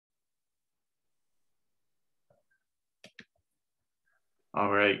All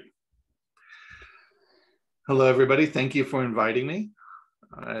right. Hello, everybody. Thank you for inviting me.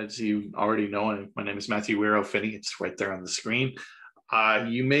 As you already know, my name is Matthew Weier O'Phinney. It's right there on the screen.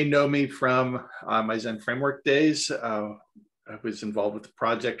 You may know me from my Zen framework days. I was involved with the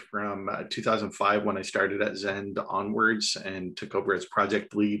project from 2005 when I started at Zen onwards and took over as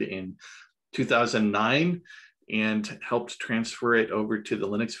project lead in 2009 and helped transfer it over to the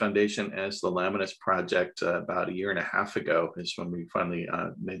Linux Foundation as the Laminus project about a year and a half ago is when we finally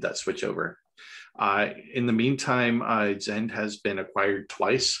made that switch over. In the meantime, Zend has been acquired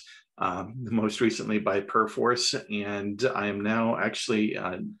twice, most recently by Perforce, and I am now actually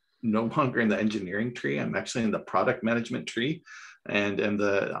no longer in the engineering tree. I'm actually in the product management tree and am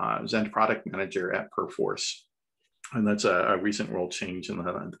the Zend product manager at Perforce. And that's a recent role change in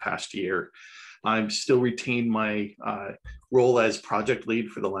the past year. I've still retained my role as project lead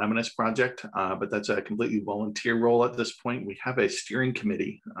for the Laminus project, but that's a completely volunteer role at this point. We have a steering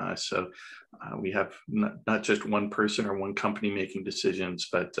committee, so we have not just one person or one company making decisions,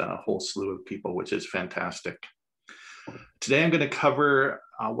 but a whole slew of people, which is fantastic. Today, I'm going to cover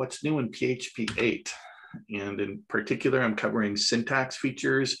what's new in PHP 8. And in particular, I'm covering syntax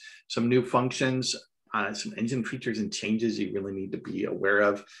features, some new functions, some engine features and changes you really need to be aware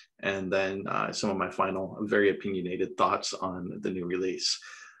of, and then some of my final very opinionated thoughts on the new release.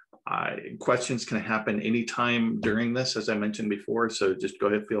 Questions can happen anytime during this, as I mentioned before, so just go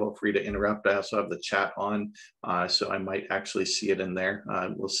ahead, feel free to interrupt. I also have the chat on, so I might actually see it in there.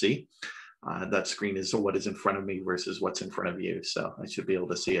 We'll see. That screen is what is in front of me versus what's in front of you, so I should be able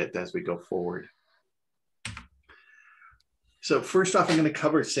to see it as we go forward. So first off, I'm going to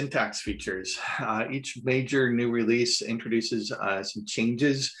cover syntax features. Each major new release introduces some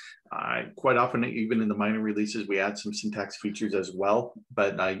changes. Quite often, even in the minor releases, we add some syntax features as well.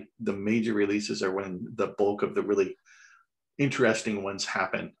 But the major releases are when the bulk of the really interesting ones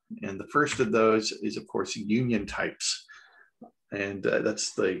happen. And the first of those is, of course, union types. And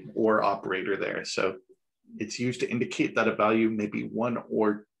that's the OR operator there. So it's used to indicate that a value may be one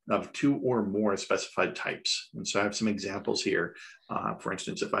or of two or more specified types. And so I have some examples here. For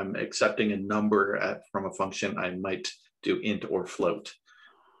instance, if I'm accepting a number from a function, I might do int or float.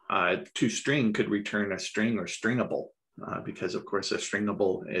 ToString could return a string or stringable, because of course a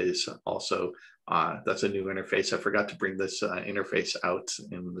stringable is also, that's a new interface. I forgot to bring this interface out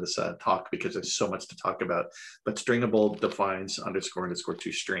in this talk because there's so much to talk about, but stringable defines underscore underscore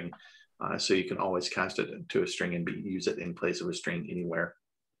ToString. So you can always cast it to a string and use it in place of a string anywhere.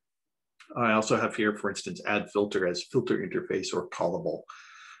 I also have here, for instance, add filter as filter interface or callable.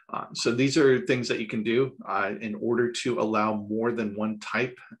 So these are things that you can do in order to allow more than one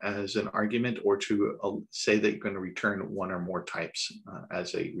type as an argument, or to say that you're going to return one or more types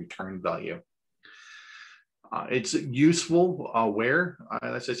as a return value. It's useful where,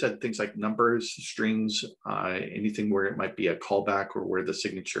 as I said, things like numbers, strings, anything where it might be a callback or where the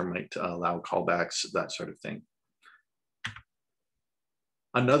signature might allow callbacks, that sort of thing.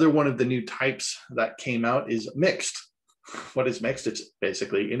 Another one of the new types that came out is mixed. What is mixed? It's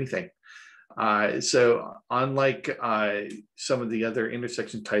basically anything. So unlike some of the other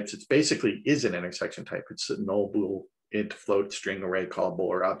intersection types, it basically is an intersection type. It's a null, bool, int, float, string, array, callable,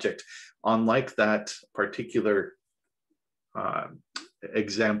 or object. Unlike that particular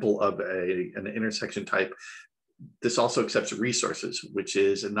example of an intersection type, this also accepts resources, which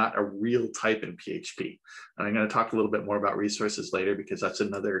is not a real type in PHP. And I'm going to talk a little bit more about resources later because that's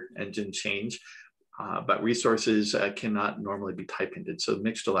another engine change. But resources cannot normally be type hinted. So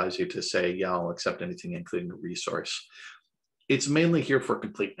mixed allows you to say, yeah, I'll accept anything, including a resource. It's mainly here for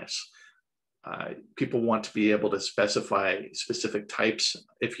completeness. People want to be able to specify specific types.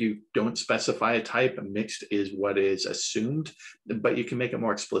 If you don't specify a type, mixed is what is assumed, but you can make it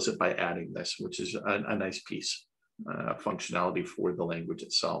more explicit by adding this, which is a nice piece. Functionality for the language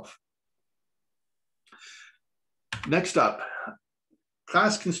itself. Next up,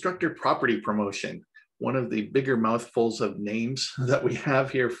 class constructor property promotion. One of the bigger mouthfuls of names that we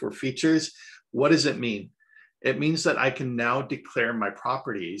have here for features. What does it mean? It means that I can now declare my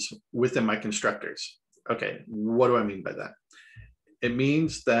properties within my constructors. Okay, what do I mean by that? It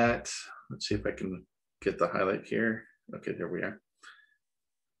means that, let's see if I can get the highlight here. Okay, there we are.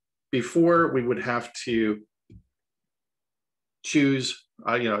 Before, we would have to choose,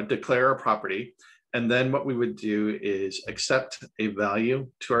 declare a property. And then what we would do is accept a value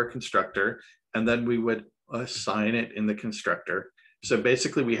to our constructor, and then we would assign it in the constructor. So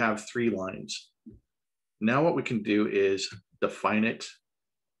basically we have 3 lines. Now what we can do is define it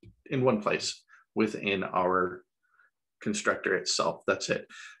in one place within our constructor itself. That's it.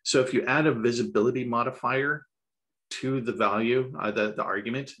 So if you add a visibility modifier to the value, the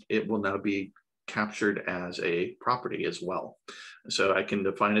argument, it will now be captured as a property as well. So I can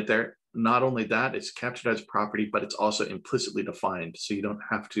define it there. Not only that, it's captured as property, but it's also implicitly defined. So you don't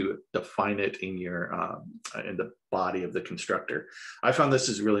have to define it in your in the body of the constructor. I found this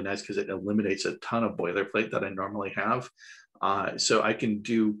is really nice because it eliminates a ton of boilerplate that I normally have. So I can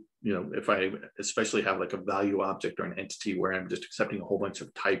do, you know, if I especially have like a value object or an entity where I'm just accepting a whole bunch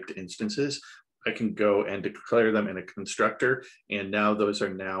of typed instances, I can go and declare them in a constructor. And now those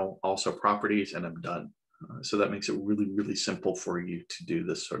are now also properties and I'm done. So that makes it really, really simple for you to do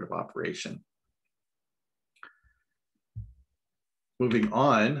this sort of operation. Moving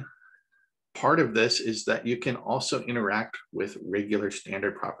on, part of this is that you can also interact with regular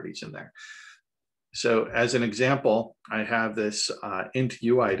standard properties in there. So as an example, I have this int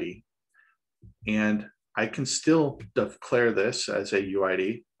UID, and I can still declare this as a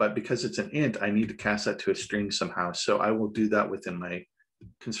UID, but because it's an int, I need to cast that to a string somehow. So I will do that within my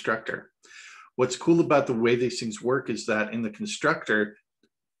constructor. What's cool about the way these things work is that in the constructor,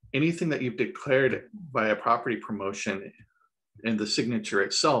 anything that you've declared by a property promotion and the signature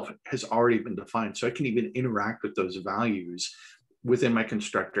itself has already been defined. So I can even interact with those values within my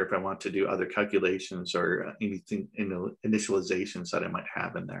constructor if I want to do other calculations or anything in initializations that I might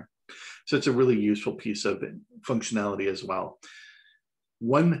have in there. So it's a really useful piece of functionality as well.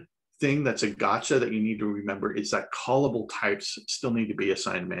 One thing that's a gotcha that you need to remember is that callable types still need to be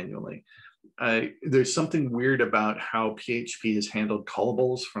assigned manually. There's something weird about how PHP has handled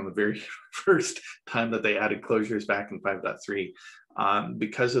callables from the very first time that they added closures back in 5.3.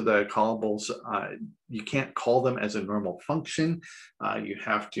 Because of the callables, you can't call them as a normal function. You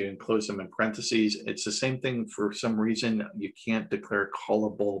have to enclose them in parentheses. It's the same thing. For some reason, you can't declare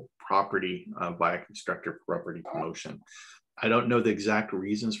callable property via constructor property promotion. I don't know the exact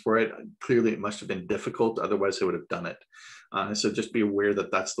reasons for it. Clearly, it must have been difficult. Otherwise, I would have done it. So just be aware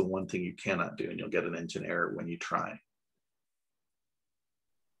that that's the one thing you cannot do, and you'll get an engine error when you try.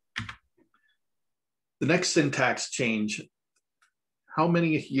 The next syntax change. How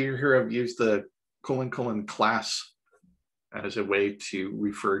many here have used the : class as a way to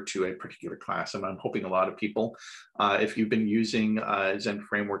refer to a particular class? And I'm hoping a lot of people, if you've been using Zen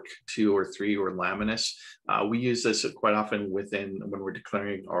Framework 2 or 3 or Laminus, we use this quite often when we're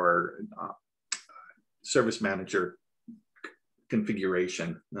declaring our service manager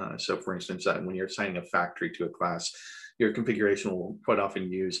configuration. So for instance, when you're assigning a factory to a class, your configuration will quite often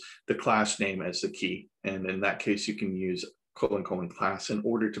use the class name as the key. And in that case, you can use : class in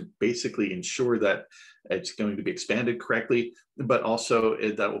order to basically ensure that it's going to be expanded correctly, but also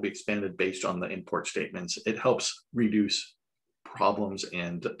that will be expanded based on the import statements. It helps reduce problems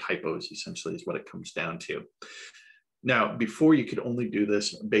and typos, essentially, is what it comes down to. Now, before you could only do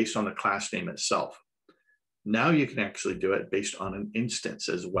this based on the class name itself. Now you can actually do it based on an instance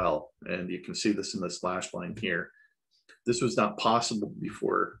as well. And you can see this in the slash line here. This was not possible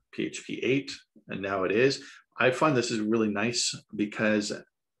before PHP 8, and now it is. I find this is really nice because,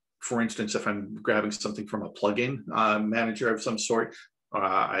 for instance, if I'm grabbing something from a plugin manager of some sort,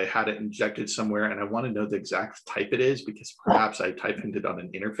 I had it injected somewhere and I want to know the exact type it is because perhaps I typed it on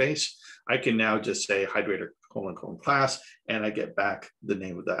an interface, I can now just say hydrator : class, and I get back the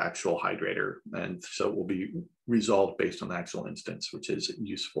name of the actual hydrator. And so it will be resolved based on the actual instance, which is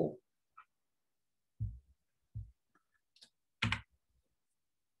useful.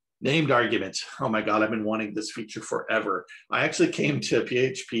 Named arguments. Oh my God, I've been wanting this feature forever. I actually came to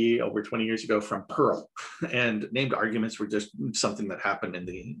PHP over 20 years ago from Perl, and named arguments were just something that happened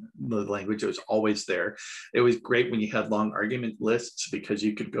in the language. It was always there. It was great when you had long argument lists because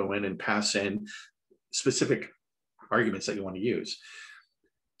you could go in and pass in specific arguments that you want to use.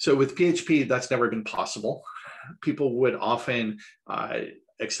 So with PHP, that's never been possible. People would often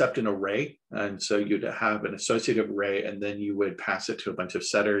accept an array. And so you'd have an associative array, and then you would pass it to a bunch of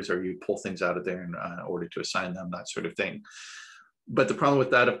setters, or you pull things out of there in order to assign them, that sort of thing. But the problem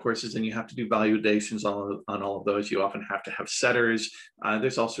with that, of course, is then you have to do validations on all of those. You often have to have setters.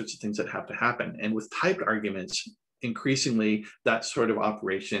 There's all sorts of things that have to happen. And with typed arguments, increasingly, that sort of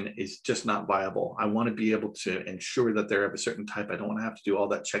operation is just not viable. I want to be able to ensure that they're of a certain type. I don't want to have to do all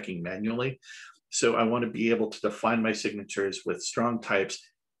that checking manually. So I want to be able to define my signatures with strong types,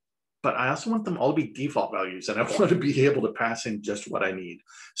 but I also want them all to be default values, and I want to be able to pass in just what I need.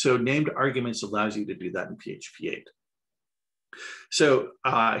 So named arguments allows you to do that in PHP 8. So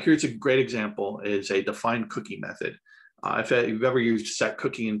here's a great example, is a defined cookie method. If you've ever used set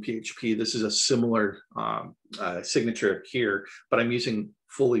cookie in PHP, this is a similar signature here, but I'm using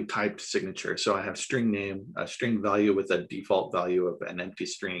fully typed signature. So I have string name, a string value with a default value of an empty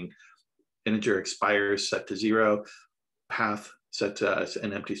string, integer expires set to 0, path set to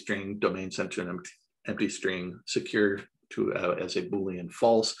an empty string, domain set to an empty string, secure to as a Boolean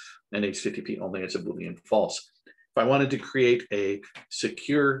false, and HTTP only as a Boolean false. If I wanted to create a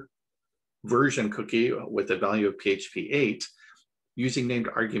secure version cookie with a value of PHP 8, using named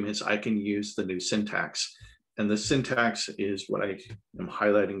arguments, I can use the new syntax. And the syntax is what I am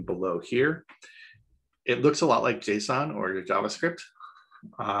highlighting below here. It looks a lot like JSON or JavaScript.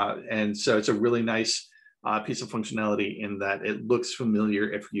 And so it's a really nice piece of functionality in that it looks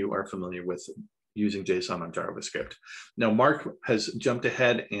familiar if you are familiar with using JSON on JavaScript. Now, Mark has jumped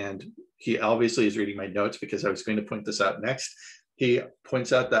ahead and he obviously is reading my notes because I was going to point this out next. He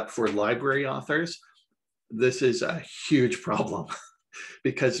points out that for library authors, this is a huge problem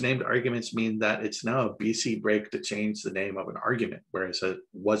because named arguments mean that it's now a BC break to change the name of an argument, whereas it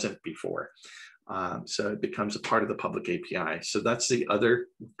wasn't before. So it becomes a part of the public API. So that's the other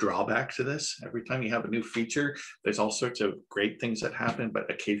drawback to this. Every time you have a new feature, there's all sorts of great things that happen,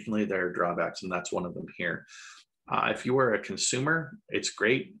 but occasionally there are drawbacks, and that's one of them here. If you are a consumer, it's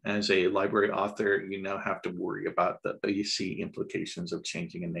great. As a library author, you now have to worry about the BC implications of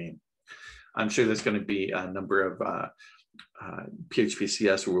changing a name. I'm sure there's going to be a number of PHP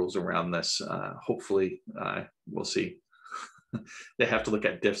CS rules around this. Hopefully, we'll see. They have to look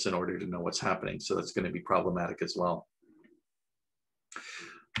at diffs in order to know what's happening. So that's going to be problematic as well.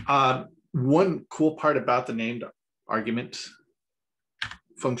 One cool part about the named argument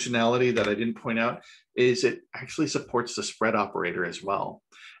functionality that I didn't point out is it actually supports the spread operator as well.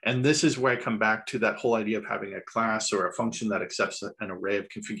 And this is where I come back to that whole idea of having a class or a function that accepts an array of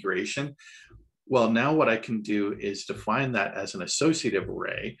configuration. Well, now what I can do is define that as an associative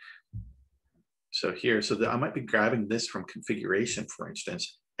array. So here, so that I might be grabbing this from configuration, for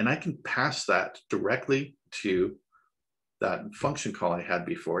instance, and I can pass that directly to that function call I had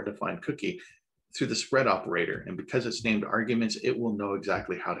before, define cookie, through the spread operator. And because it's named arguments, it will know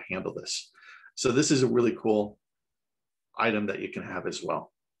exactly how to handle this. So this is a really cool item that you can have as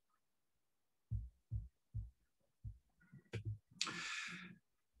well.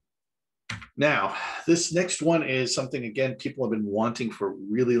 Now, this next one is something, again, people have been wanting for a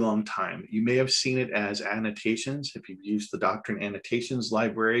really long time. You may have seen it as annotations. If you've used the Doctrine Annotations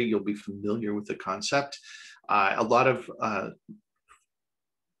library, you'll be familiar with the concept. A lot of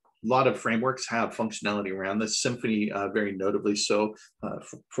frameworks have functionality around this. Symfony, very notably so.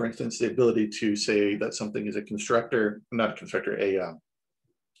 For instance, the ability to say that something is a constructor, not a constructor, a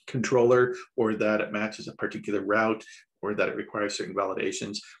controller, or that it matches a particular route, or that it requires certain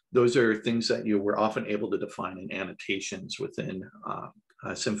validations. Those are things that you were often able to define in annotations within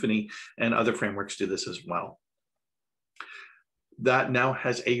Symfony, and other frameworks do this as well. That now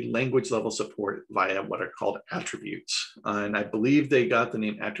has a language level support via what are called attributes. And I believe they got the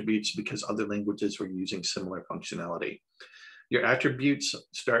name attributes because other languages were using similar functionality. Your attributes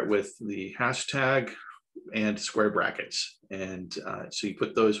start with the hashtag and square brackets. And so you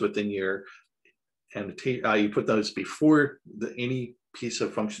put those within your you put those before any piece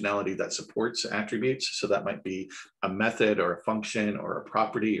of functionality that supports attributes. So that might be a method or a function or a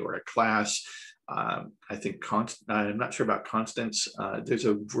property or a class. I think I'm not sure about constants. There's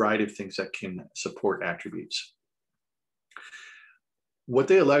a variety of things that can support attributes. What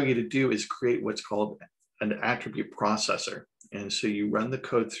they allow you to do is create what's called an attribute processor. And so you run the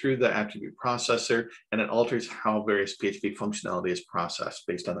code through the attribute processor, and it alters how various PHP functionality is processed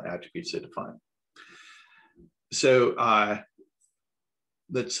based on the attributes they define. So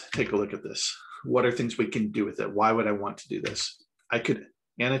let's take a look at this. What are things we can do with it? Why would I want to do this? I could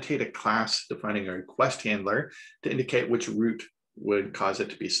annotate a class defining a request handler to indicate which route would cause it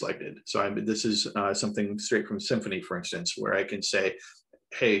to be selected. So this is something straight from Symfony, for instance, where I can say,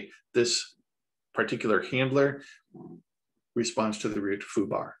 hey, this particular handler responds to the route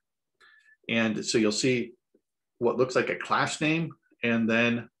foobar. And so you'll see what looks like a class name and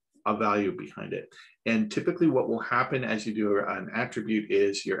then a value behind it. And typically what will happen as you do an attribute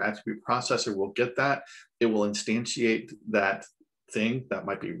is your attribute processor will get that. It will instantiate that thing, that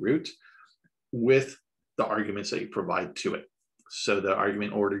might be root, with the arguments that you provide to it. So the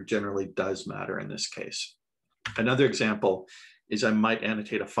argument order generally does matter in this case. Another example is I might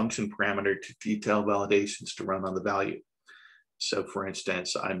annotate a function parameter to detail validations to run on the value. So for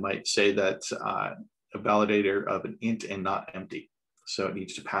instance, I might say that a validator of an int and not empty. So it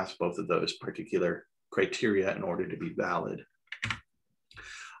needs to pass both of those particular criteria in order to be valid.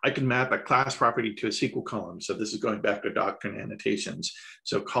 I can map a class property to a SQL column. So this is going back to Doctrine Annotations.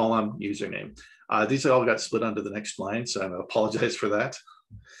 So column, username. These all got split onto the next line, so I apologize for that.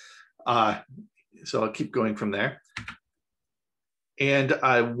 So I'll keep going from there. And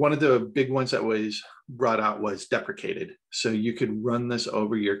one of the big ones that was brought out was deprecated. So you could run this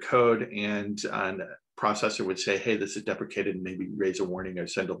over your code and processor would say, hey, this is deprecated, and maybe raise a warning or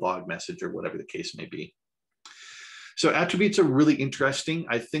send a log message or whatever the case may be. So attributes are really interesting.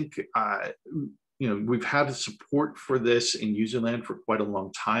 I think we've had support for this in userland for quite a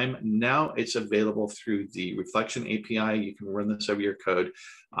long time. Now it's available through the Reflection API. You can run this over your code.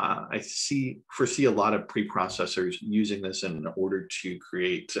 I foresee a lot of preprocessors using this in order to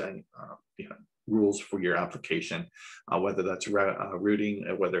create rules for your application, whether that's routing,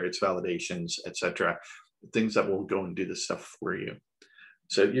 whether it's validations, etc. Things that will go and do this stuff for you.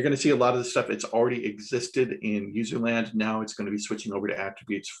 So you're going to see a lot of the stuff. It's already existed in userland. Now it's going to be switching over to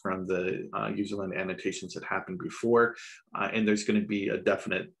attributes from the userland annotations that happened before. And there's going to be a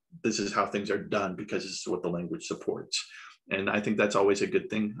definite, this is how things are done because this is what the language supports. And I think that's always a good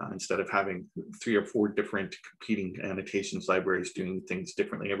thing. Instead of having 3 or 4 different competing annotations libraries doing things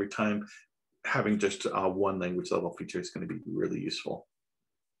differently every time, having just one language level feature is going to be really useful.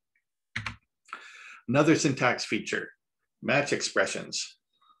 Another syntax feature, match expressions.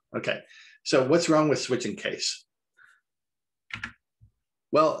 Okay, so what's wrong with switching case?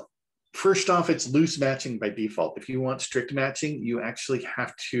 Well, first off, it's loose matching by default. If you want strict matching, you actually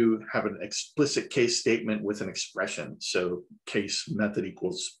have to have an explicit case statement with an expression. So case method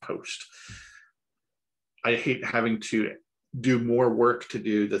equals post. I hate having to do more work to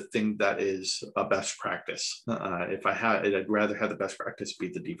do the thing that is a best practice. If I had it, I'd rather have the best practice be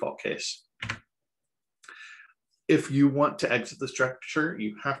the default case. If you want to exit the structure,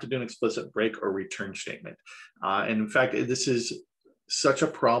 you have to do an explicit break or return statement. And in fact, this is such a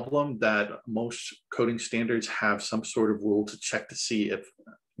problem that most coding standards have some sort of rule to check to see if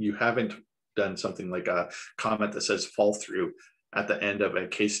you haven't done something like a comment that says fall through at the end of a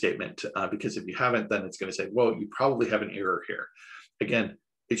case statement. Because if you haven't, then it's going to say, well, you probably have an error here. Again,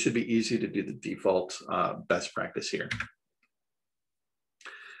 it should be easy to do the default best practice here.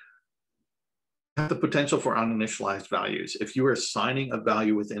 Have the potential for uninitialized values. If you are assigning a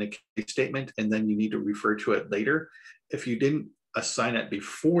value within a case statement and then you need to refer to it later, if you didn't assign it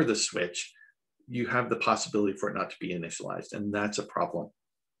before the switch, you have the possibility for it not to be initialized, and that's a problem.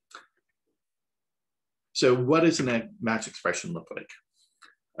 So what does a match expression look like?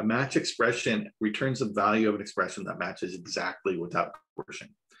 A match expression returns the value of an expression that matches exactly without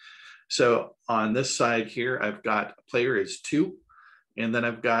coercion. So on this side here, I've got player is 2, and then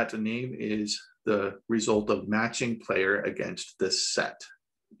I've got a name is the result of matching player against this set.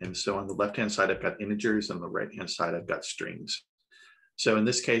 And so on the left-hand side, I've got integers, and on the right-hand side, I've got strings. So in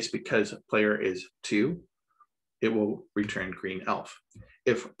this case, because player is 2, it will return green elf.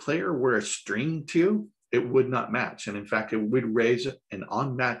 If player were a string 2, it would not match. And in fact, it would raise an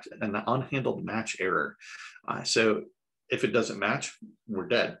unhandled match error. So if it doesn't match, we're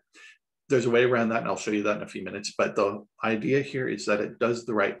dead. There's a way around that, and I'll show you that in a few minutes. But the idea here is that it does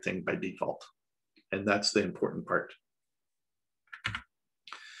the right thing by default. And that's the important part.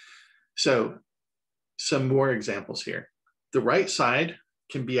 So some more examples here. The right side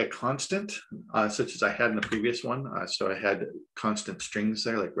can be a constant, such as I had in the previous one. So I had constant strings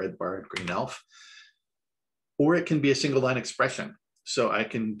there, like red bar, green elf. Or it can be a single line expression. So I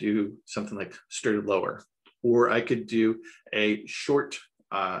can do something like stir lower, or I could do a short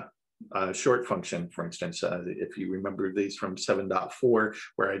function, for instance, if you remember these from 7.4,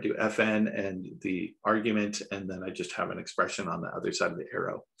 where I do fn and the argument, and then I just have an expression on the other side of the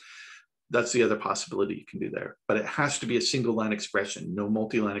arrow. That's the other possibility you can do there. But it has to be a single line expression, no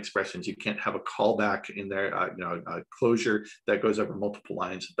multi-line expressions. You can't have a callback in there, a closure that goes over multiple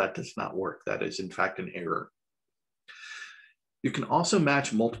lines. That does not work. That is, in fact, an error. You can also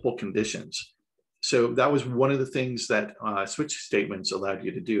match multiple conditions. So that was one of the things that switch statements allowed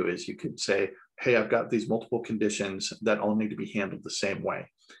you to do, is you could say, hey, I've got these multiple conditions that all need to be handled the same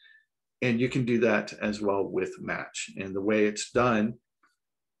way. And you can do that as well with match. And the way it's done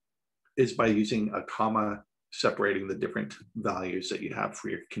is by using a comma separating the different values that you have for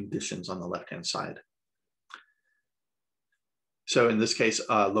your conditions on the left-hand side. So in this case,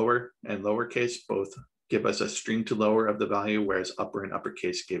 lower and lowercase both give us a string to lower of the value, whereas upper and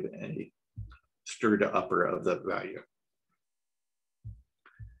uppercase give a stir to upper of the value.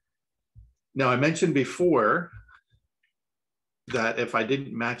 Now, I mentioned before that if I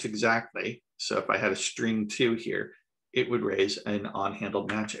didn't match exactly, so if I had a string 2 here, it would raise an unhandled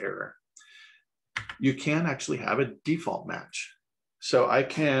match error. You can actually have a default match. So I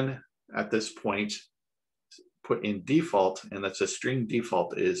can, at this point, put in default, and that's a string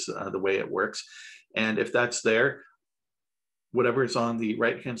default is the way it works. And if that's there, whatever is on the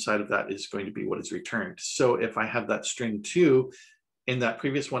right-hand side of that is going to be what is returned. So if I have that string 2, In that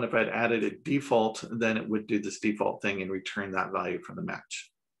previous one, if I'd added a default, then it would do this default thing and return that value from the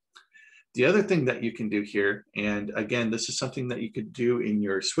match. The other thing that you can do here, and again, this is something that you could do in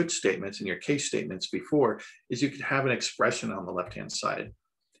your switch statements and your case statements before, is you could have an expression on the left-hand side.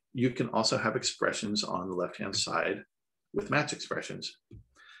 You can also have expressions on the left-hand side with match expressions.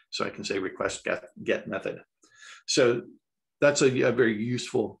 So I can say request get method. So that's a very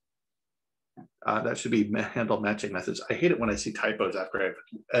useful, that should be handle matching methods. I hate it when I see typos after I've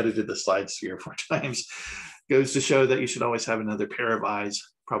edited the slides 3 or 4 times. Goes to show that you should always have another pair of eyes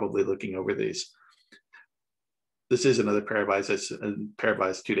probably looking over these. This is another pair of eyes. It's a pair of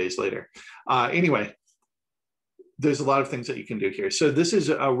eyes 2 days later. Anyway, there's a lot of things that you can do here. So this is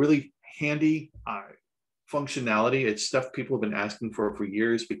a really handy functionality. It's stuff people have been asking for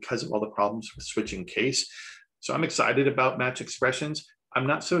years because of all the problems with switching case. So I'm excited about match expressions. I'm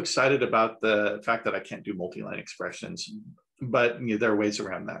not so excited about the fact that I can't do multi-line expressions, but there are ways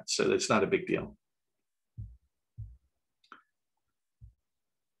around that. So it's not a big deal.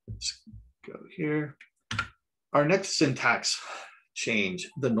 Let's go here. Our next syntax change,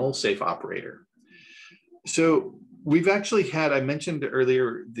 the null safe operator. So we've actually had, I mentioned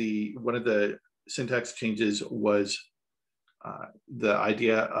earlier, one of the syntax changes was the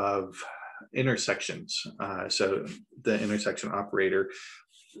idea of intersections. So the intersection operator,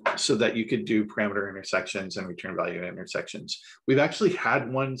 so that you could do parameter intersections and return value intersections. We've actually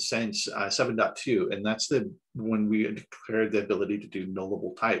had one since 7.2, and that's when we declared the ability to do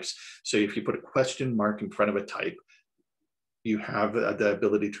nullable types. So if you put a question mark in front of a type, you have the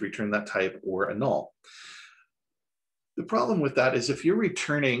ability to return that type or a null. The problem with that is if you're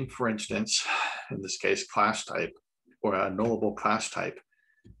returning, for instance, in this case, class type or a nullable class type,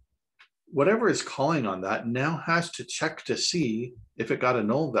 whatever is calling on that now has to check to see if it got a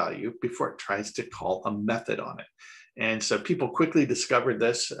null value before it tries to call a method on it. And so people quickly discovered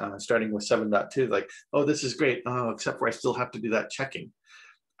this, starting with 7.2, like, oh, this is great, except for I still have to do that checking.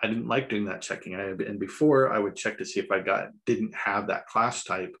 I didn't like doing that checking. And before I would check to see if I didn't have that class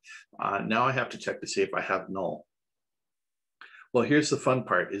type. Now I have to check to see if I have null. Well, here's the fun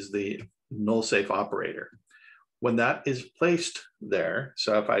part, is the null safe operator. When that is placed there,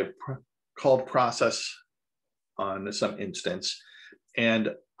 so if I called process on some instance,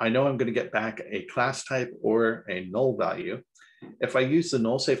 and I know I'm going to get back a class type or a null value, if I use the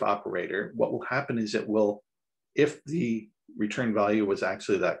null safe operator, what will happen is it will, if the return value was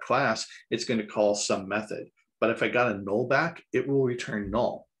actually that class, it's going to call some method. But if I got a null back, it will return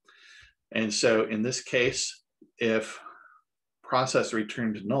null. And so in this case, if process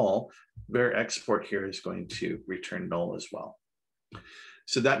returned null, var export here is going to return null as well.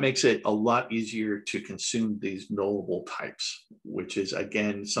 So that makes it a lot easier to consume these nullable types, which is,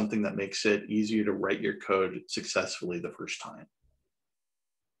 again, something that makes it easier to write your code successfully the first time.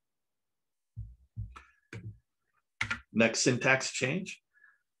 Next syntax change,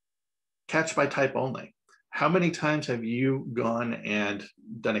 catch by type only. How many times have you gone and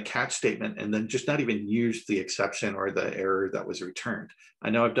done a catch statement and then just not even used the exception or the error that was returned? I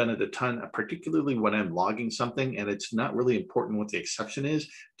know I've done it a ton, particularly when I'm logging something and it's not really important what the exception is,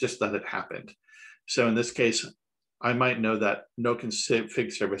 just that it happened. So in this case, I might know that no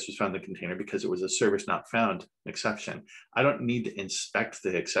config service was found in the container because it was a service not found exception. I don't need to inspect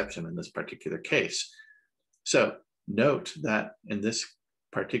the exception in this particular case. So note that in this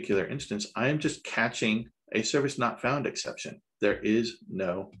particular instance, I am just catching a service not found exception. There is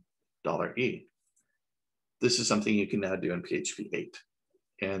no $E. This is something you can now do in PHP 8.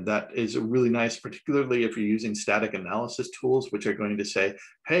 And that is really nice, particularly if you're using static analysis tools, which are going to say,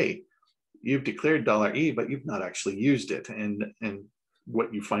 hey, you've declared $E, but you've not actually used it. And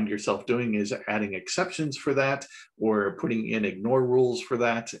what you find yourself doing is adding exceptions for that or putting in ignore rules for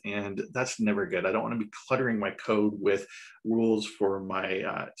that. And that's never good. I don't want to be cluttering my code with rules for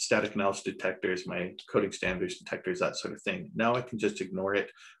my static analysis detectors, my coding standards detectors, that sort of thing. Now I can just ignore it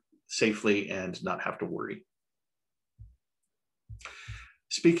safely and not have to worry.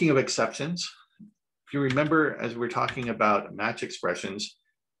 Speaking of exceptions, if you remember, as we're talking about match expressions,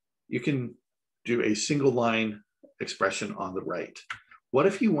 you can do a single line expression on the right. What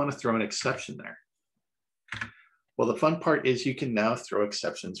if you want to throw an exception there? Well, the fun part is you can now throw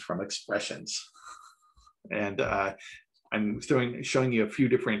exceptions from expressions. And I'm showing you a few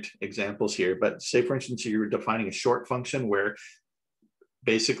different examples here, but say, for instance, you're defining a short function where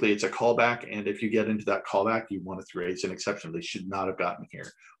basically it's a callback, and if you get into that callback, you want to raise an exception. They should not have gotten here.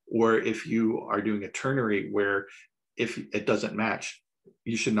 Or if you are doing a ternary where if it doesn't match,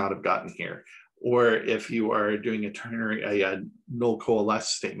 you should not have gotten here. Or if you are doing a ternary, a null coalesce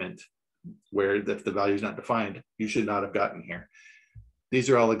statement where if the value is not defined, you should not have gotten here. These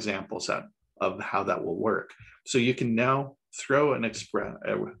are all examples of how that will work. So you can now throw an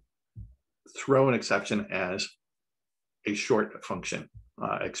exception as a short function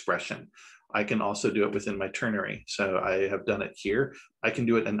expression. I can also do it within my ternary. So I have done it here. I can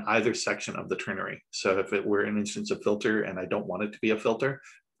do it in either section of the ternary. So if it were an instance of filter and I don't want it to be a filter,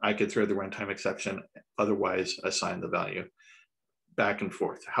 I could throw the runtime exception, otherwise assign the value back and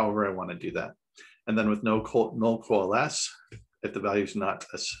forth, however I want to do that. And then with null coalesce, if the value is not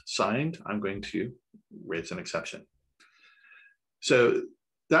assigned, I'm going to raise an exception. So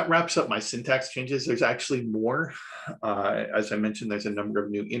that wraps up my syntax changes. There's actually more. As I mentioned, there's a number of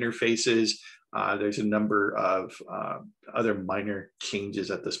new interfaces. There's a number of other minor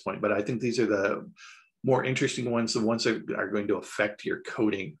changes at this point, but I think these are the more interesting ones, the ones that are going to affect your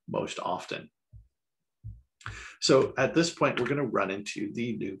coding most often. So at this point, we're going to run into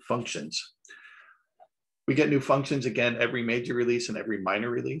the new functions. We get new functions again every major release and every minor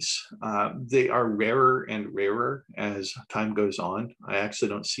release. They are rarer and rarer as time goes on. I actually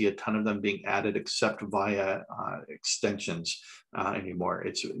don't see a ton of them being added except via extensions anymore.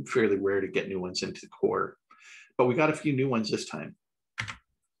 It's fairly rare to get new ones into the core, but we got a few new ones this time.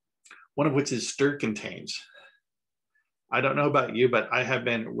 One of which is stir contains. I don't know about you, but I have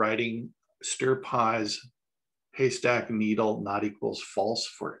been writing stir pause, haystack, needle, not equals false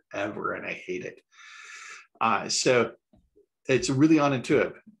forever, and I hate it. So it's really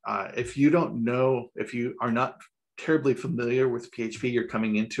unintuitive. If you don't know, if you are not terribly familiar with PHP, you're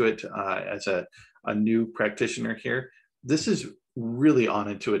coming into it as a new practitioner here, this is really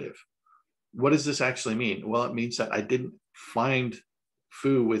unintuitive. What does this actually mean? Well, it means that I didn't find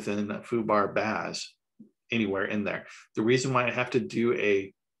foo within foo bar baz anywhere in there. The reason why I have to do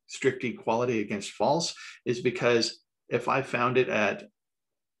a strict equality against false is because if I found it at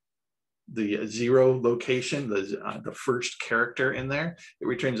the 0 location, the first character in there, it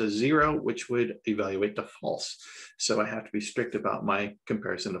returns a 0, which would evaluate to false. So I have to be strict about my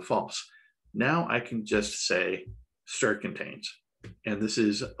comparison to false. Now I can just say stir contains, and this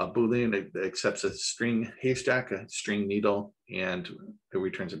is a Boolean. It accepts a string haystack, a string needle, and it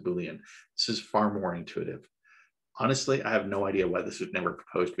returns a Boolean. This is far more intuitive. Honestly, I have no idea why this was never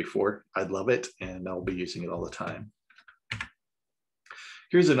proposed before. I love it, and I'll be using it all the time.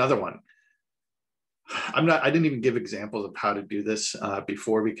 Here's another one. I didn't even give examples of how to do this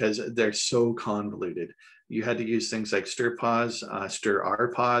before because they're so convoluted. You had to use things like stir pause, stir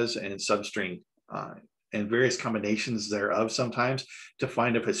rpause, and substring, and various combinations thereof sometimes to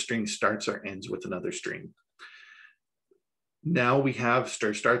find if a string starts or ends with another string. Now we have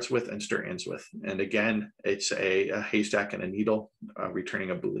stir starts with and stir ends with. And again, it's a haystack and a needle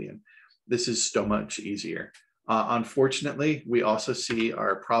returning a Boolean. This is so much easier. Unfortunately, we also see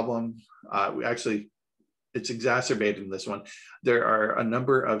our problem. It's exacerbated in this one. There are a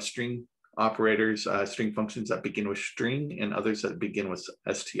number of string operators, string functions that begin with string and others that begin with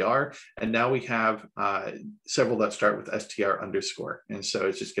str. And now we have several that start with str underscore. And so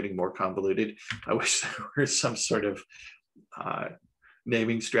it's just getting more convoluted. I wish there were some sort of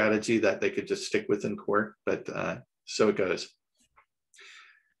naming strategy that they could just stick with in core, but so it goes.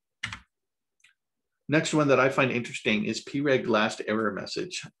 Next one that I find interesting is preg last error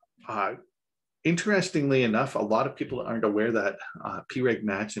message. Interestingly enough, a lot of people aren't aware that preg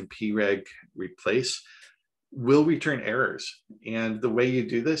match and preg replace will return errors. And the way you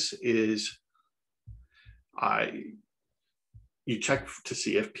do this is you check to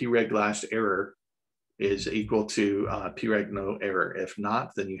see if preg last error is equal to preg no error. If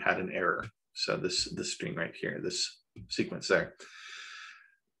not, then you had an error. So this string right here, this sequence there.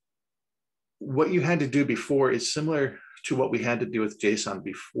 What you had to do before is similar to what we had to do with JSON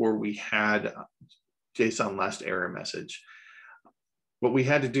before we had JSON last error message. What we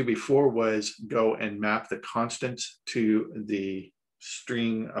had to do before was go and map the constants to the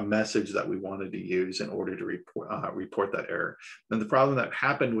string, a message that we wanted to use in order to report that error. And the problem that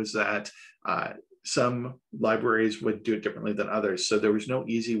happened was that some libraries would do it differently than others. So there was no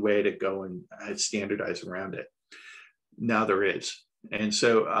easy way to go and standardize around it. Now there is. And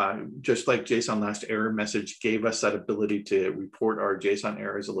so just like JSON last error message gave us that ability to report our JSON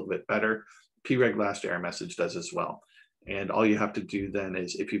errors a little bit better, preg last error message does as well. And all you have to do then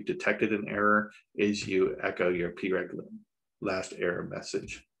is, if you've detected an error, is you echo your preg last error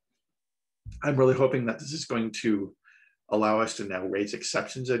message. I'm really hoping that this is going to allow us to now raise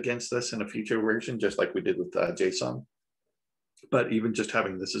exceptions against this in a future version, just like we did with JSON. But even just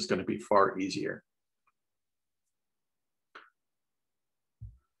having this is going to be far easier.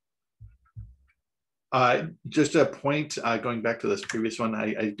 Just a point, going back to this previous one,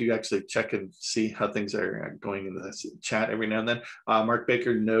 I do actually check and see how things are going in the chat every now and then. Mark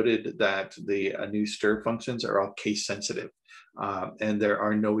Baker noted that the new stir functions are all case sensitive, and there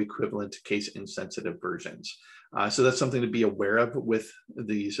are no equivalent case insensitive versions. So that's something to be aware of with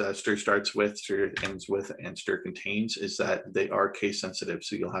these stir starts with, stir ends with, and stir contains, is that they are case sensitive.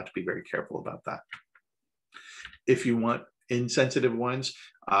 So you'll have to be very careful about that. If you want insensitive ones,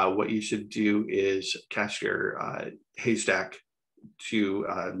 what you should do is cast your haystack to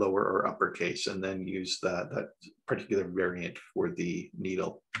lower or uppercase, and then use that particular variant for the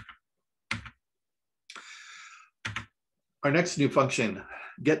needle. Our next new function,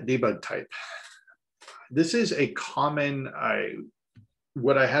 get debug type. This is a common,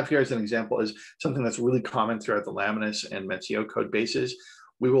 what I have here as an example is something that's really common throughout the Laminas and Metio code bases.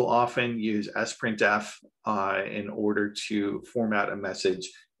 We will often use sprintf in order to format a message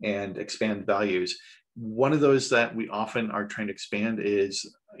and expand values. One of those that we often are trying to expand is,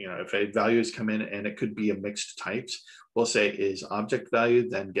 if a value has come in and it could be a mixed types, we'll say is object value,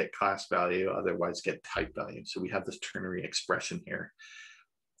 then get class value, otherwise get type value. So we have this ternary expression here.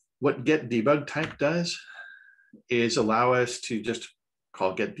 What get debug type does is allow us to just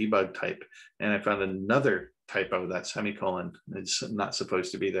call get debug type. And I found another typo, that semicolon. It's not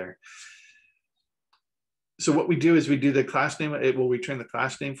supposed to be there. So what we do is we do the class name. It will return the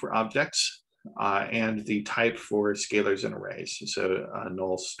class name for objects and the type for scalars and arrays. So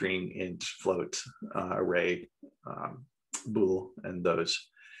null, string, int, float, array, bool, and those.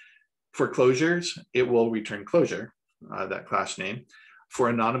 For closures, it will return closure, that class name. For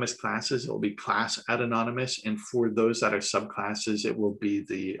anonymous classes, it will be class at anonymous. And for those that are subclasses, it will be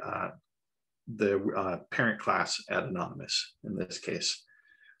the parent class at anonymous in this case.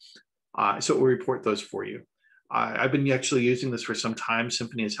 So it will report those for you. I've been actually using this for some time.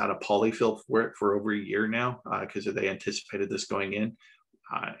 Symfony has had a polyfill for it for over a year now because they anticipated this going in.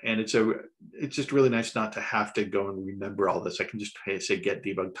 And it's just really nice not to have to go and remember all this. I can just say get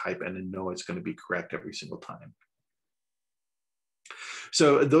debug type and then know it's going to be correct every single time.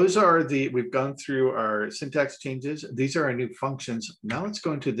 So those are we've gone through our syntax changes. These are our new functions. Now let's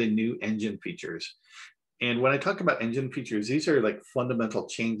go into the new engine features. And when I talk about engine features, these are like fundamental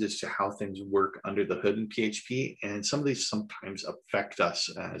changes to how things work under the hood in PHP. And some of these sometimes affect us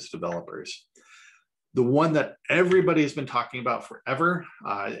as developers. The one that everybody has been talking about forever,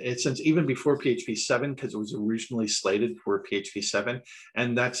 since even before PHP 7, because it was originally slated for PHP 7,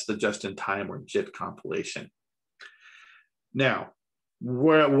 and that's the just-in-time or JIT compilation. Now,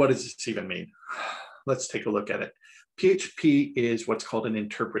 what does this even mean? Let's take a look at it. PHP is what's called an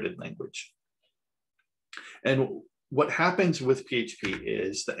interpreted language. And what happens with PHP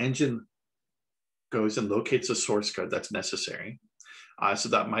is the engine goes and locates a source code that's necessary. So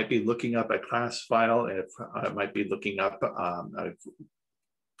that might be looking up a class file, it might be looking up a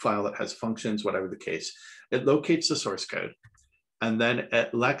file that has functions, whatever the case. It locates the source code. And then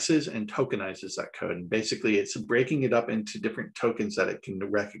it lexes and tokenizes that code. And basically it's breaking it up into different tokens that it can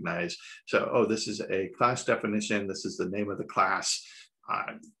recognize. So, oh, this is a class definition. This is the name of the class.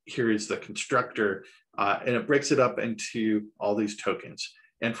 Here is the constructor. And it breaks it up into all these tokens.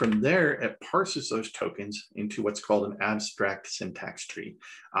 And from there, it parses those tokens into what's called an abstract syntax tree.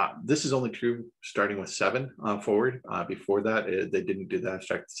 This is only true starting with 7 forward. Before that, they didn't do the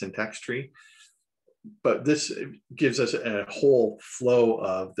abstract syntax tree. But this gives us a whole flow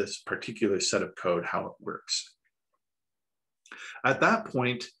of this particular set of code, how it works. At that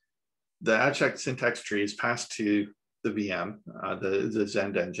point, the abstract syntax tree is passed to the VM, the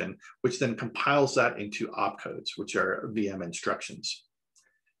Zend engine, which then compiles that into opcodes, which are VM instructions.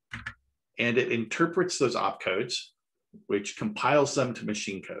 And it interprets those opcodes, which compiles them to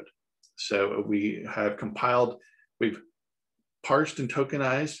machine code. So we have compiled, we've parsed and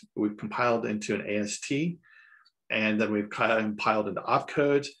tokenized, we've compiled into an AST, and then we've compiled into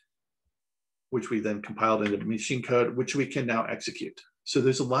opcodes, which we then compiled into machine code, which we can now execute. So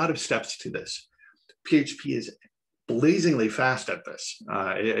there's a lot of steps to this. PHP is blazingly fast at this.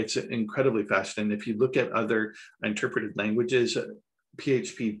 It's incredibly fast. And if you look at other interpreted languages,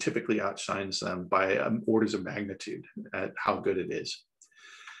 PHP typically outshines them by orders of magnitude at how good it is.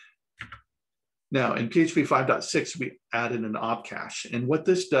 Now in PHP 5.6, we added an op cache. And what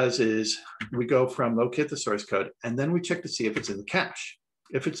this does is we go from locate the source code, and then we check to see if it's in the cache.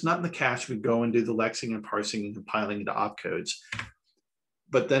 If it's not in the cache, we go and do the lexing and parsing and compiling into opcodes.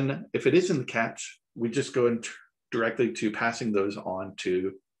 But then if it is in the cache, we just go directly to passing those on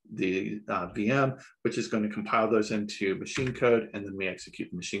to the VM, which is going to compile those into machine code, and then we execute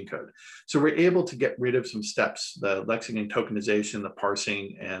the machine code. So we're able to get rid of some steps, the lexicon tokenization, the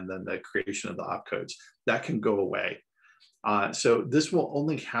parsing, and then the creation of the opcodes. That can go away. So this will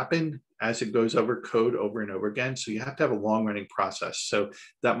only happen as it goes over code over and over again. So you have to have a long running process. So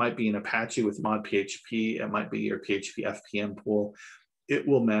that might be an Apache with mod PHP. It might be your PHP FPM pool. It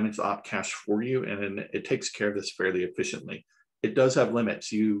will manage the op cache for you, and it takes care of this fairly efficiently. It does have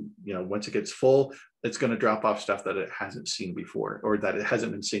limits. Once it gets full, it's going to drop off stuff that it hasn't seen before, or that it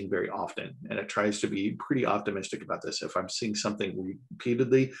hasn't been seeing very often. And it tries to be pretty optimistic about this. If I'm seeing something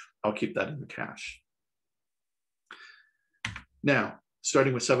repeatedly, I'll keep that in the cache. Now,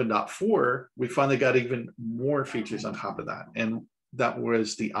 starting with 7.4, we finally got even more features on top of that. And that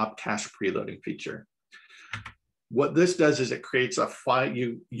was the op cache preloading feature. What this does is it creates a file.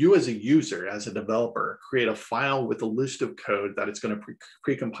 You as a user, as a developer, create a file with a list of code that it's going to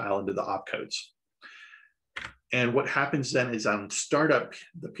pre-compile into the opcodes. And what happens then is on startup,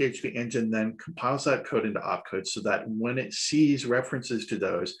 the PHP engine then compiles that code into opcodes so that when it sees references to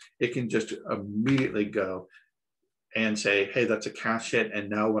those, it can just immediately go and say, hey, that's a cache hit. And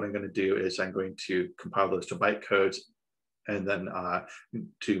now what I'm going to do is I'm going to compile those to bytecodes and then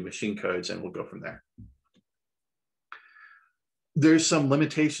to machine codes, and we'll go from there. There's some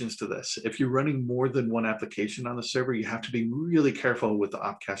limitations to this. If you're running more than one application on the server, you have to be really careful with the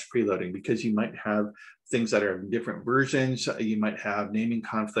op cache preloading, because you might have things that are in different versions. You might have naming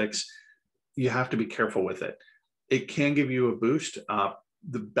conflicts. You have to be careful with it. It can give you a boost.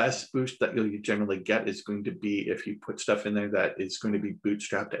 The best boost that you'll generally get is going to be if you put stuff in there that is going to be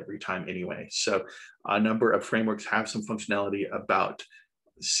bootstrapped every time anyway. So a number of frameworks have some functionality about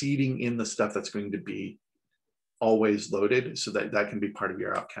seeding in the stuff that's going to be always loaded, so that that can be part of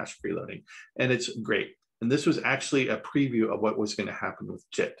your op cache preloading. And it's great. And this was actually a preview of what was going to happen with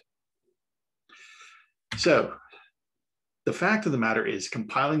JIT. So the fact of the matter is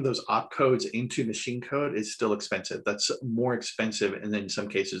compiling those opcodes into machine code is still expensive. That's more expensive, and in some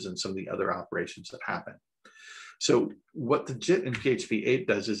cases in some of the other operations that happen. So what the JIT in PHP 8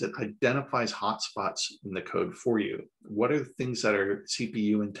 does is it identifies hotspots in the code for you. What are the things that are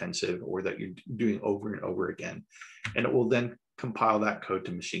CPU intensive or that you're doing over and over again? And it will then compile that code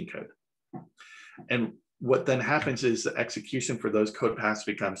to machine code. And what then happens is the execution for those code paths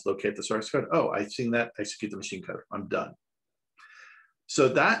becomes locate the source code. Oh, I've seen that, execute the machine code, I'm done. So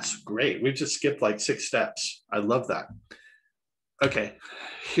that's great. We've just skipped like 6 steps. I love that. Okay,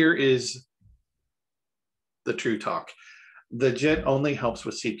 here is the true talk. The JIT only helps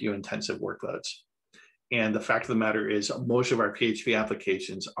with CPU intensive workloads. And the fact of the matter is most of our PHP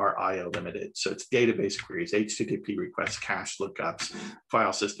applications are IO limited. So it's database queries, HTTP requests, cache lookups,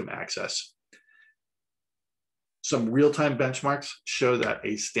 file system access. Some real-time benchmarks show that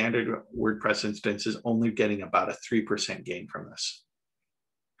a standard WordPress instance is only getting about a 3% gain from this.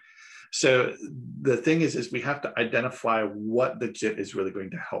 So the thing is we have to identify what the JIT is really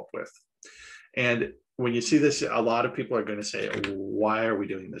going to help with. And when you see this, a lot of people are going to say, why are we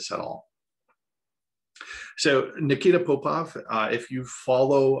doing this at all? So Nikita Popov, if you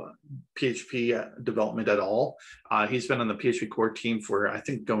follow PHP development at all, he's been on the PHP core team for, I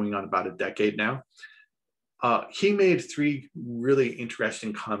think, going on about a decade now. He made 3 really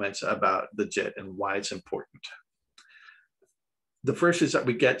interesting comments about the JIT and why it's important. The first is that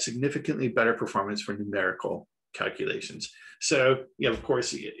we get significantly better performance for numerical calculations. So, of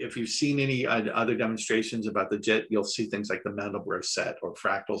course, if you've seen any other demonstrations about the JIT, you'll see things like the Mandelbrot set or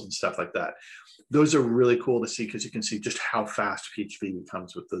fractals and stuff like that. Those are really cool to see because you can see just how fast PHP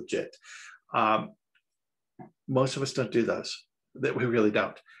becomes with the JIT. Most of us don't do those. That we really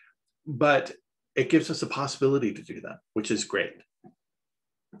don't. But it gives us the possibility to do that, which is great.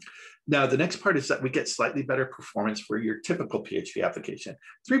 Now, the next part is that we get slightly better performance for your typical PHP application.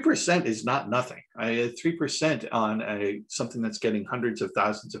 3% is not nothing. 3% on something that's getting hundreds of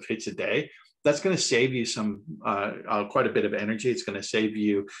thousands of hits a day, that's going to save you some quite a bit of energy. It's going to save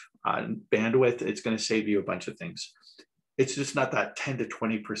you bandwidth. It's going to save you a bunch of things. It's just not that 10 to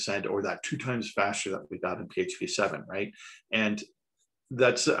 20% or that 2 times faster that we got in PHP 7, right? And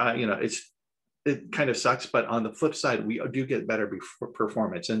that's, it kind of sucks, but on the flip side, we do get better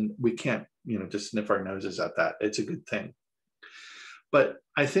performance, and we can't, just sniff our noses at that. It's a good thing. But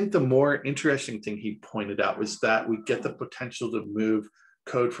I think the more interesting thing he pointed out was that we get the potential to move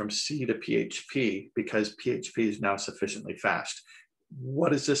code from C to PHP because PHP is now sufficiently fast.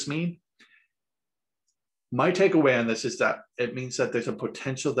 What does this mean? My takeaway on this is that it means that there's a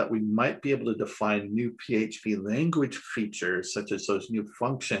potential that we might be able to define new PHP language features, such as those new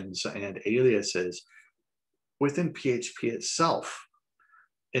functions and aliases, within PHP itself.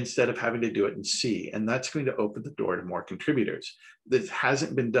 instead of having to do it in C. And that's going to open the door to more contributors. This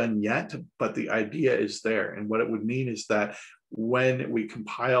hasn't been done yet, but the idea is there. And what it would mean is that when we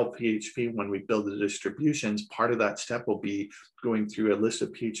compile PHP, when we build the distributions, part of that step will be going through a list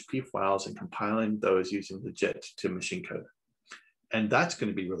of PHP files and compiling those using the JIT to machine code. And that's going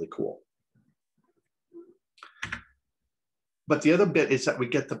to be really cool. But the other bit is that we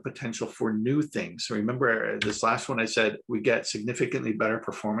get the potential for new things. So remember this last one I said, we get significantly better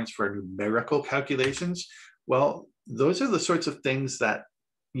performance for numerical calculations. Well, those are the sorts of things that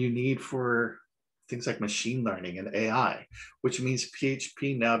you need for things like machine learning and AI, which means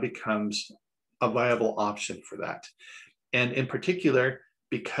PHP now becomes a viable option for that. And in particular,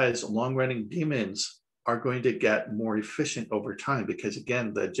 because long-running daemons are going to get more efficient over time, because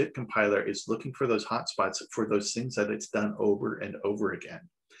again, the JIT compiler is looking for those hotspots for those things that it's done over and over again.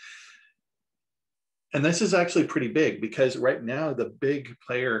 And this is actually pretty big, because right now the big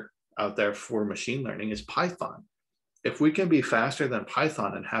player out there for machine learning is Python. If we can be faster than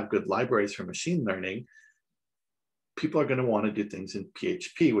Python and have good libraries for machine learning, people are going to want to do things in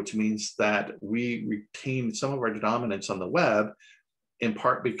PHP, which means that we retain some of our dominance on the web, in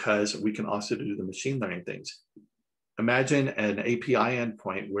part because we can also do the machine learning things. Imagine an API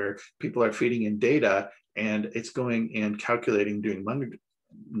endpoint where people are feeding in data and it's going and calculating, doing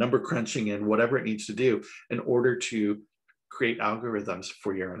number crunching and whatever it needs to do in order to create algorithms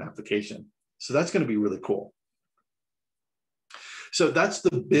for your own application. So that's going to be really cool. So that's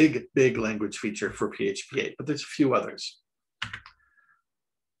the big language feature for PHP 8, but there's a few others.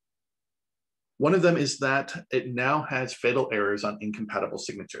 One of them is that it now has fatal errors on incompatible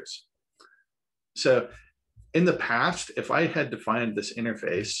signatures. So in the past, if I had defined this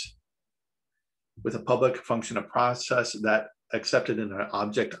interface with a public function of process that accepted an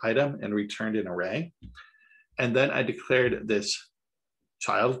object item and returned an array, and then I declared this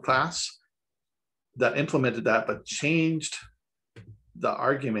child class that implemented that but changed the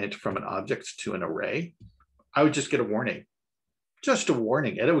argument from an object to an array, I would just get a warning. Just a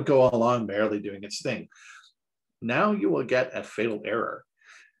warning, and it would go along barely doing its thing. Now you will get a fatal error.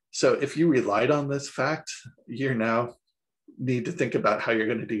 So if you relied on this fact, you now need to think about how you're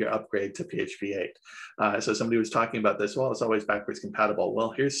going to do your upgrade to PHP 8. So somebody was talking about this, well, it's always backwards compatible. Well,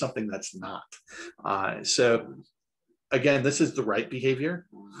 here's something that's not. So again, this is the right behavior.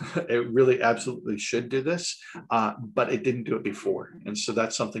 It really absolutely should do this, but it didn't do it before. And so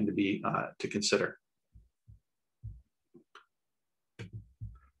that's something to be to consider.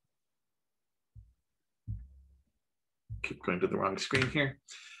 Keep going to the wrong screen here.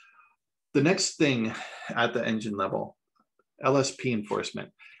 The next thing at the engine level, LSP enforcement.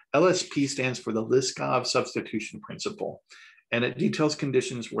 LSP stands for the Liskov substitution principle, and it details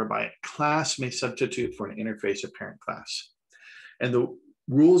conditions whereby a class may substitute for an interface of parent class. And the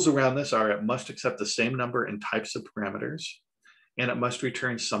rules around this are it must accept the same number and types of parameters, and it must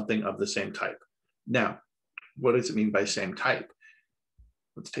return something of the same type. Now, what does it mean by same type?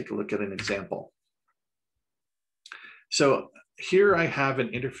 Let's take a look at an example. So here I have an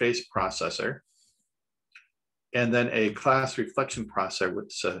interface processor and then a class reflection processor,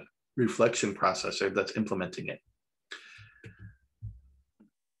 which is a reflection processor that's implementing it.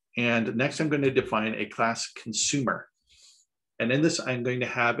 And next I'm going to define a class consumer. And in this, I'm going to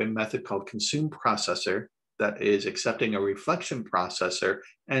have a method called consume processor that is accepting a reflection processor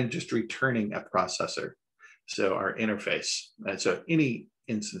and just returning a processor. So our interface. And so any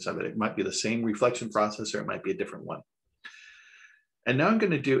instance of it, it might be the same reflection processor, it might be a different one. And now I'm going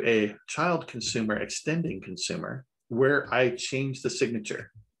to do a child consumer extending consumer where I change the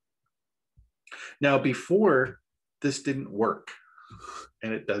signature. Now, before this didn't work,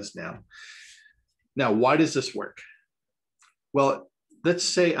 and it does now. Now, why does this work? Well, let's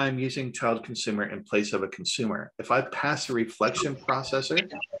say I'm using child consumer in place of a consumer. If I pass a reflection processor,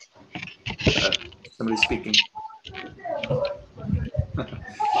 somebody's speaking.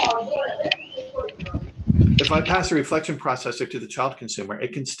 If I pass a reflection processor to the child consumer,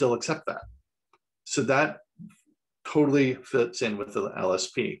 it can still accept that. So that totally fits in with the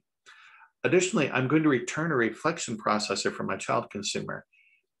LSP. Additionally, I'm going to return a reflection processor from my child consumer.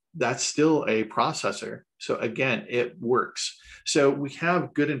 That's still a processor. So again, it works. So we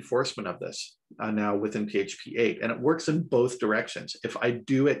have good enforcement of this now within PHP 8, and it works in both directions. If I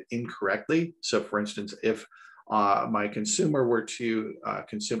do it incorrectly, so for instance, if my consumer were to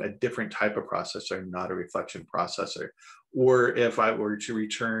consume a different type of processor, not a reflection processor, or if I were to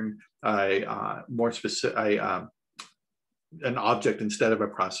return a more specific, an object instead of a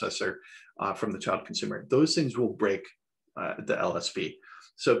processor from the child consumer, those things will break the LSP.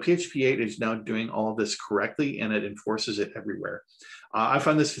 So PHP 8 is now doing all of this correctly, and it enforces it everywhere. I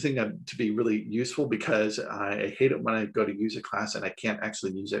find this thing to be really useful because I hate it when I go to use a class and I can't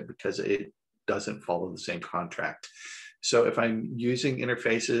actually use it because it doesn't follow the same contract. So if I'm using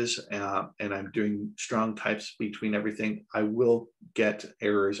interfaces and I'm doing strong types between everything, I will get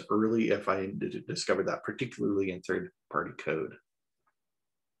errors early if I discover that, particularly in third-party code.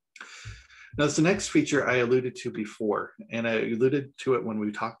 Now, it's the next feature I alluded to before, and I alluded to it when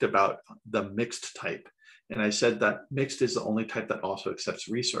we talked about the mixed type. And I said that mixed is the only type that also accepts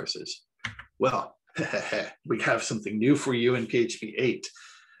resources. Well, we have something new for you in PHP 8,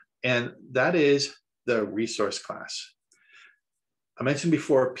 and that is the resource class. I mentioned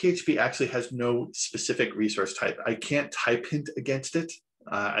before, PHP actually has no specific resource type. I can't type hint against it.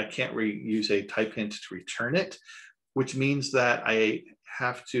 I can't use a type hint to return it, which means that I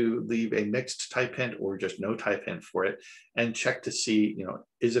have to leave a mixed type hint or just no type hint for it and check to see,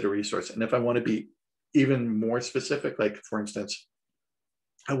 is it a resource? And if I want to be even more specific, like for instance,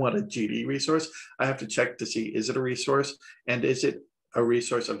 I want a GD resource, I have to check to see, is it a resource? And is it a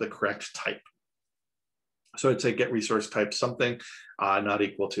resource of the correct type? So I'd say get resource type something not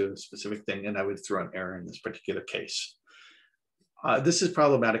equal to a specific thing, and I would throw an error in this particular case. This is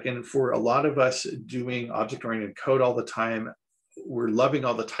problematic, and for a lot of us doing object-oriented code all the time, we're loving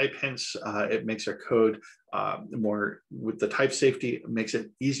all the type hints. It makes our code more, with the type safety, it makes it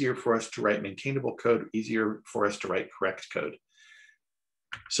easier for us to write maintainable code, easier for us to write correct code.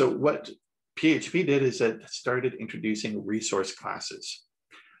 So what PHP did is it started introducing resource classes.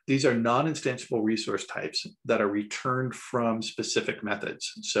 These are non-instantiable resource types that are returned from specific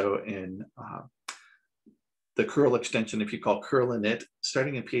methods. So in the curl extension, if you call curl init,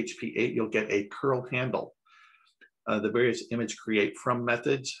 starting in PHP 8, you'll get a curl handle. The various image create from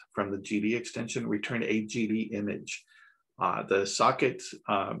methods from the GD extension return a GD image. The socket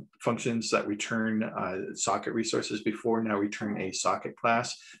functions that return socket resources before now return a socket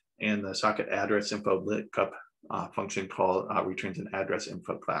class, and the socket address info lookup function call returns an address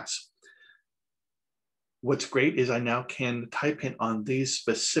info class. What's great is I now can type in on these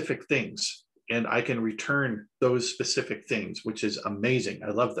specific things, and I can return those specific things, which is amazing.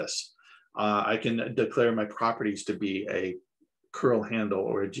 I love this. I can declare my properties to be a curl handle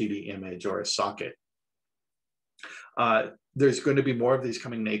or a GD image or a socket. There's going to be more of these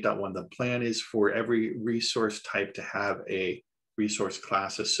coming in 8.1. The plan is for every resource type to have a resource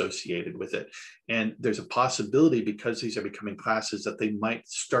class associated with it. And there's a possibility, because these are becoming classes, that they might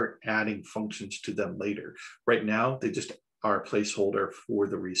start adding functions to them later. Right now, they just are a placeholder for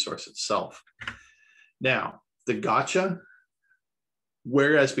the resource itself. Now, the gotcha,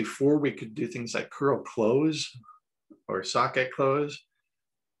 whereas before we could do things like curl close or socket close,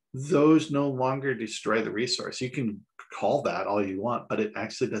 those no longer destroy the resource. You can call that all you want, but it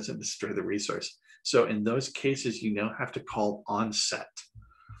actually doesn't destroy the resource. So in those cases, you now have to call onset.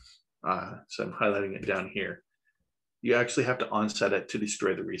 So I'm highlighting it down here. You actually have to onset it to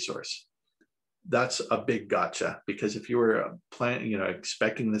destroy the resource. That's a big gotcha, because if you were planning,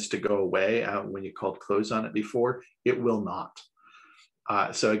 expecting this to go away when you called close on it before, it will not.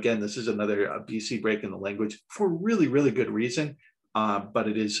 So again, this is another BC break in the language for really, really good reason, but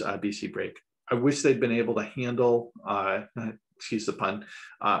it is a BC break. I wish they'd been able to handle, excuse the pun,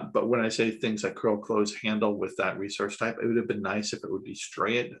 but when I say things like curl close handle with that resource type, it would have been nice if it would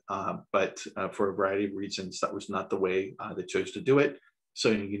destroy it, but for a variety of reasons, that was not the way they chose to do it. So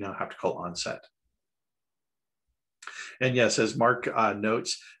you now have to call onset. And yes, as Mark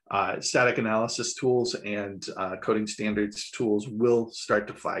notes, static analysis tools and coding standards tools will start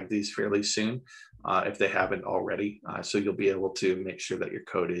to flag these fairly soon if they haven't already. So you'll be able to make sure that your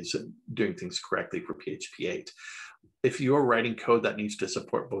code is doing things correctly for PHP 8. If you're writing code that needs to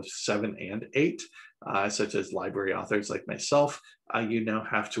support both 7 and 8, such as library authors like myself, you now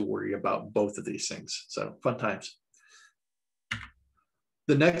have to worry about both of these things. So fun times.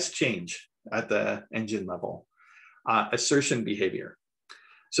 The next change at the engine level, assertion behavior.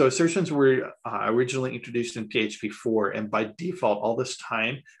 So assertions were originally introduced in PHP 4, and by default, all this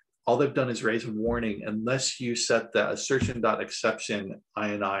time, all they've done is raise a warning unless you set the assertion.exception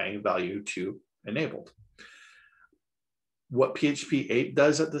INI value to enabled. What PHP 8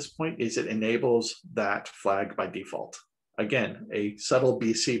 does at this point is it enables that flag by default. Again, a subtle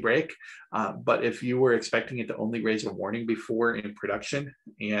BC break, but if you were expecting it to only raise a warning before in production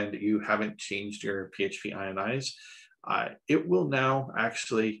and you haven't changed your PHP INIs, it will now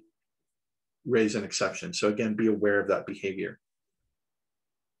actually raise an exception. So again, be aware of that behavior.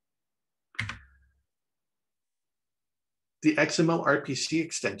 The XML RPC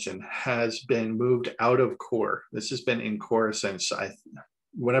extension has been moved out of core. This has been in core since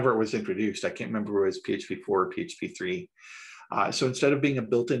whenever it was introduced. I can't remember if it was PHP 4 or PHP 3. So instead of being a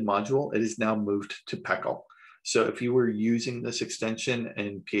built-in module, it is now moved to PECL. So if you were using this extension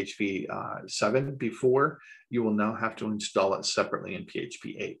in PHP 7 before, you will now have to install it separately in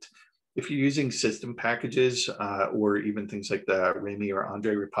PHP 8. If you're using system packages or even things like the Remy or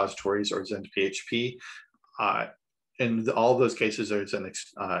Andre repositories or Zen PHP, in all of those cases, there's an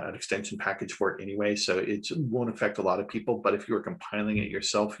extension package for it anyway, so it won't affect a lot of people. But if you are compiling it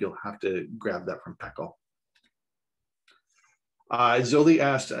yourself, you'll have to grab that from PECL. Zoli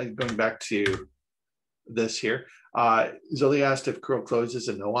asked, going back to this here, Zoli asked if curl close is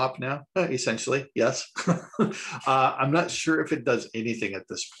a no-op now. Essentially, yes. I'm not sure if it does anything at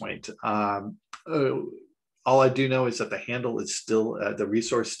this point. All I do know is that the handle is still, the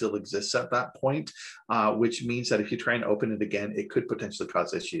resource still exists at that point, which means that if you try and open it again, it could potentially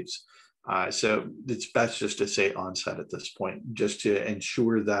cause issues. So it's best just to say onset at this point, just to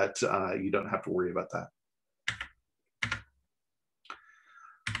ensure that you don't have to worry about that.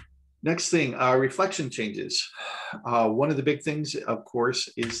 Next thing, reflection changes. One of the big things, of course,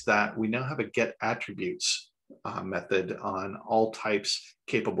 is that we now have a get attributes method on all types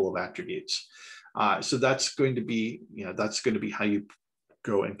capable of attributes. So that's going to be, that's going to be how you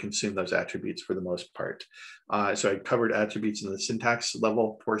go and consume those attributes for the most part. So I covered attributes in the syntax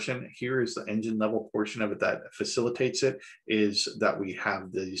level portion. Here is the engine level portion of it that facilitates it, is that we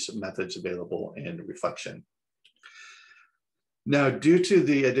have these methods available in reflection. Now, due to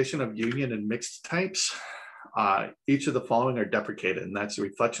the addition of union and mixed types, each of the following are deprecated, and that's the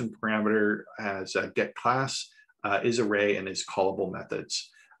reflection parameter as a get class, is array, and is callable methods.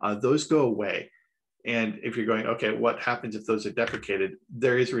 Those go away. And if you're going, okay, what happens if those are deprecated?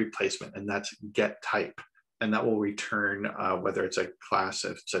 There is a replacement, and that's get type. And that will return whether it's a class,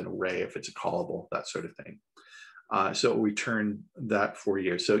 if it's an array, if it's a callable, that sort of thing. So it will return that for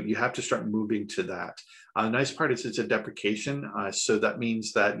you. So you have to start moving to that. The nice part is it's a deprecation. So that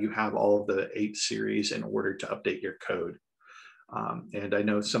means that you have all of the 8 series in order to update your code. And I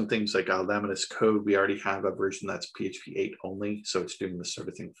know some things like Laminas code, we already have a version that's PHP 8 only. So it's doing this sort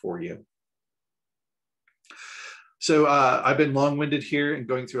of thing for you. So I've been long-winded here and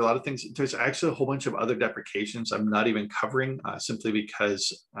going through a lot of things. There's actually a whole bunch of other deprecations I'm not even covering simply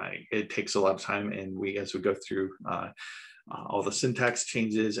because it takes a lot of time, and as we go through all the syntax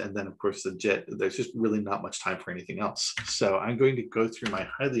changes and then of course the JIT, there's just really not much time for anything else. So I'm going to go through my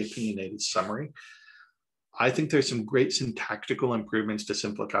highly opinionated summary. I think there's some great syntactical improvements to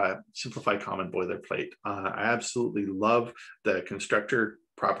simplify common boilerplate. I absolutely love the constructor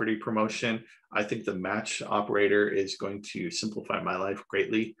property promotion. I think the match operator is going to simplify my life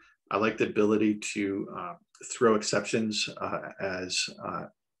greatly. I like the ability to throw exceptions as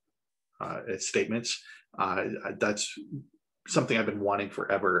statements. That's something I've been wanting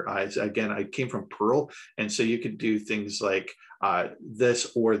forever. Again, I came from Perl, and so you could do things like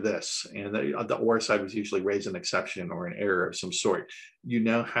this or this, and the or side was usually raise an exception or an error of some sort. You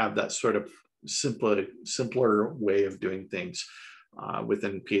now have that sort of simpler way of doing things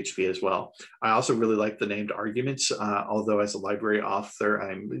within PHP as well. I also really like the named arguments, although as a library author,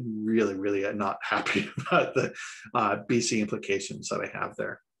 I'm really, really not happy about the BC implications that I have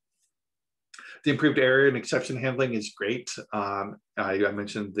there. The improved error and exception handling is great. I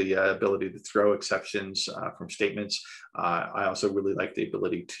mentioned the ability to throw exceptions from statements. I also really like the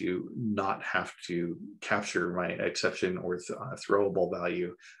ability to not have to capture my exception or throwable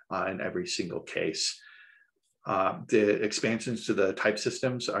value in every single case. The expansions to the type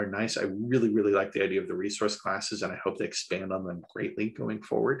systems are nice. I really, really like the idea of the resource classes, and I hope they expand on them greatly going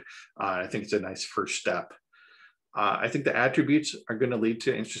forward. I think it's a nice first step. I think the attributes are going to lead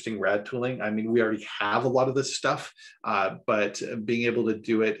to interesting RAD tooling. I mean, we already have a lot of this stuff, but being able to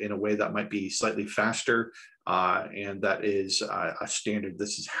do it in a way that might be slightly faster and that is a standard,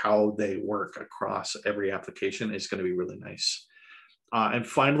 this is how they work across every application, is going to be really nice. And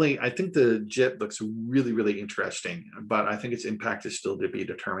finally, I think the JIT looks really, really interesting, but I think its impact is still to be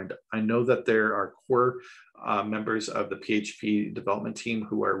determined. I know that there are core members of the PHP development team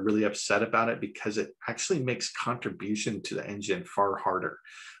who are really upset about it because it actually makes contribution to the engine far harder.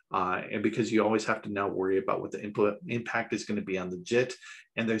 And because you always have to now worry about what the impact is going to be on the JIT,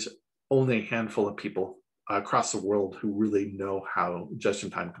 and there's only a handful of people across the world who really know how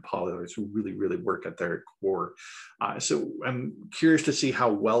just-in-time compilers really, really work at their core. So I'm curious to see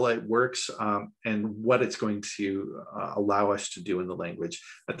how well it works and what it's going to allow us to do in the language.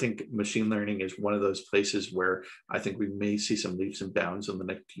 I think machine learning is one of those places where I think we may see some leaps and bounds in the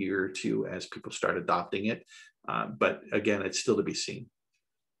next year or two as people start adopting it. But again, it's still to be seen.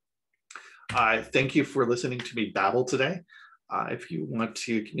 Thank you for listening to me babble today. If you want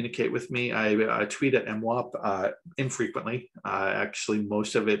to communicate with me, I tweet at MWOP infrequently. Actually,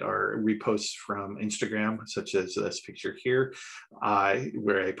 most of it are reposts from Instagram, such as this picture here,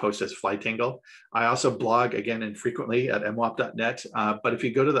 where I post as Flytangle. I also blog, again, infrequently at mwop.net. But if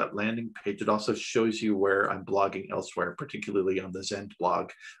you go to that landing page, it also shows you where I'm blogging elsewhere, particularly on the Zend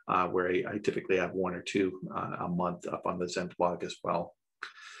blog, where I typically have 1 or 2 a month up on the Zend blog as well.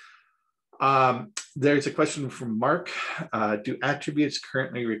 There's a question from Mark. Do attributes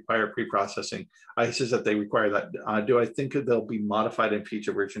currently require pre-processing? He says that they require that. Do I think they'll be modified in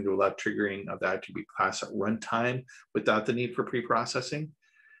future version to allow triggering of the attribute class at runtime without the need for pre-processing?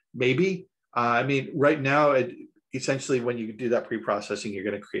 Maybe. I mean, right now, essentially, when you do that pre-processing, you're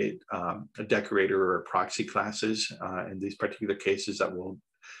going to create a decorator or proxy classes in these particular cases that will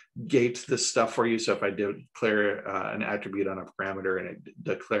gate this stuff for you. So if I declare an attribute on a parameter and it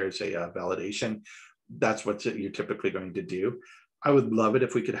declares a validation, that's what you're typically going to do. I would love it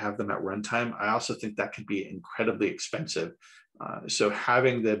if we could have them at runtime. I also think that could be incredibly expensive. So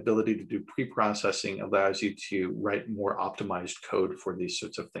having the ability to do pre-processing allows you to write more optimized code for these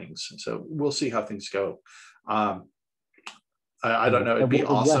sorts of things. So we'll see how things go. I don't know, it'd be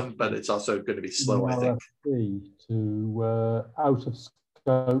awesome, but it's also going to be slow, I think. To out of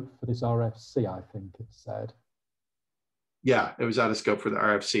scope for this RFC, I think it said. Yeah, it was out of scope for the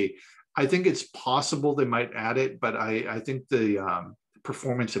RFC. I think it's possible they might add it, but I think the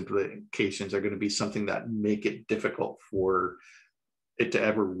performance implications are going to be something that make it difficult for it to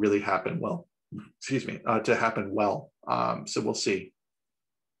ever really happen well. Excuse me, to happen well. So we'll see.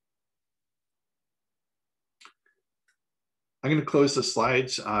 I'm going to close the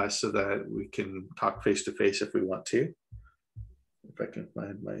slides so that we can talk face to face if we want to. If I can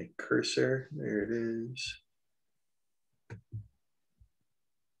find my cursor, there it is.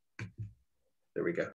 There we go.